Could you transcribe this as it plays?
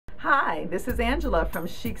Hi, this is Angela from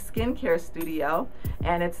CHIC Skincare Studio,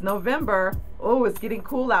 and it's November. Oh, it's getting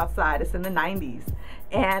cool outside. It's in the 90s.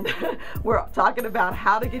 And we're talking about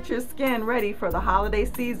how to get your skin ready for the holiday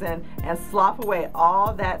season and slough away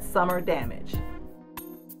all that summer damage.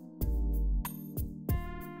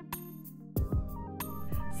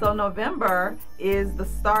 So November is the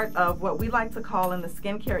start of what we like to call in the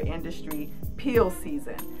skincare industry peel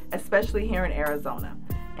season, especially here in Arizona.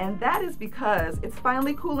 And that is because it's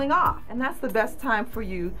finally cooling off. And that's the best time for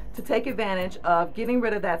you to take advantage of getting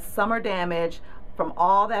rid of that summer damage from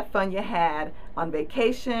all that fun you had on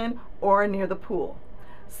vacation or near the pool.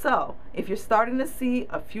 So if you're starting to see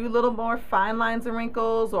a few little more fine lines and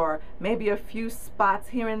wrinkles, or maybe a few spots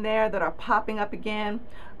here and there that are popping up again,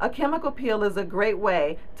 a chemical peel is a great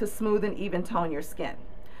way to smooth and even tone your skin.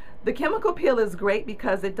 The chemical peel is great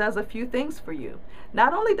because it does a few things for you.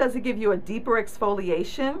 Not only does it give you a deeper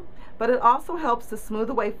exfoliation, but it also helps to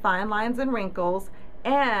smooth away fine lines and wrinkles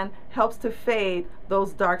and helps to fade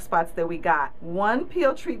those dark spots that we got. One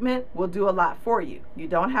peel treatment will do a lot for you. You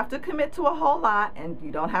don't have to commit to a whole lot, and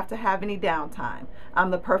you don't have to have any downtime.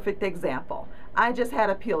 I'm the perfect example. I just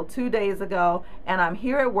had a peel 2 days ago, and I'm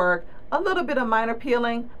here at work. A little bit of minor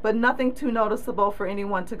peeling, but nothing too noticeable for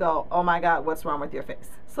anyone to go, oh my God, what's wrong with your face?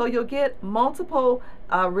 So you'll get multiple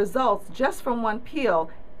results just from one peel.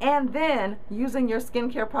 And then using your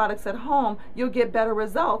skincare products at home, you'll get better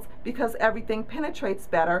results because everything penetrates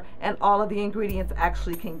better and all of the ingredients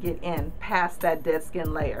actually can get in past that dead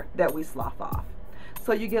skin layer that we slough off.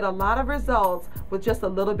 So you get a lot of results with just a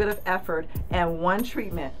little bit of effort, and one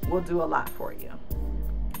treatment will do a lot for you.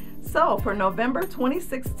 So for November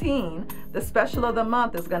 2016, the special of the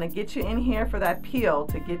month is going to get you in here for that peel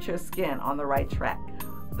to get your skin on the right track.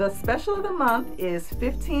 The special of the month is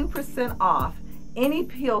 15% off any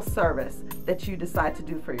peel service that you decide to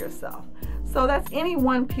do for yourself. So that's any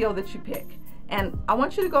one peel that you pick. And I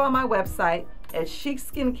want you to go on my website at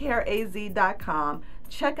chicSkincareAZ.com,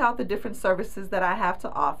 check out the different services that I have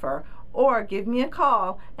to offer, or give me a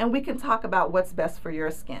call and we can talk about what's best for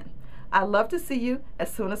your skin. I'd love to see you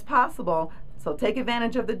as soon as possible, so take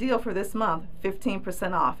advantage of the deal for this month,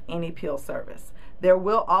 15% off any peel service. There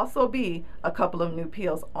will also be a couple of new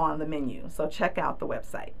peels on the menu, so check out the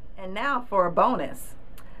website. And now for a bonus.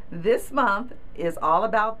 This month is all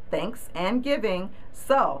about thanks and giving,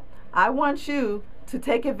 so I want you to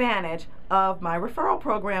take advantage of my referral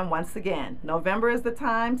program once again. November is the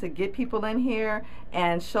time to get people in here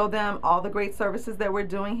and show them all the great services that we're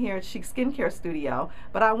doing here at CHIC Skincare Studio,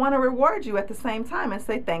 but I want to reward you at the same time and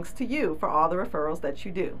say thanks to you for all the referrals that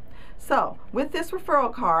you do. So with this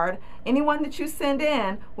referral card, anyone that you send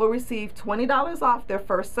in will receive $20 off their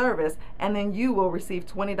first service, and then you will receive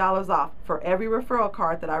 $20 off for every referral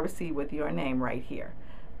card that I receive with your name right here.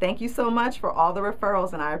 Thank you so much for all the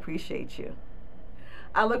referrals, and I appreciate you.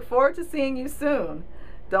 I look forward to seeing you soon.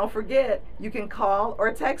 Don't forget, you can call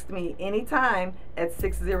or text me anytime at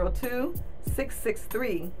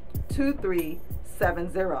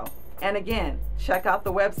 602-663-2370. And again, check out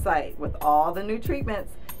the website with all the new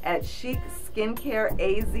treatments at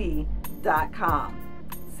ChicSkincareAZ.com.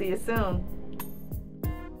 See you soon.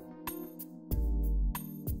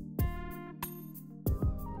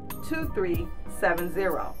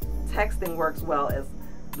 2370. Texting works well as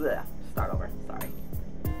bleh. Start over, sorry.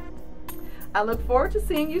 I look forward to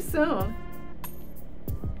seeing you soon.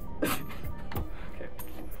 Okay.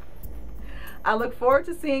 I look forward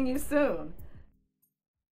to seeing you soon.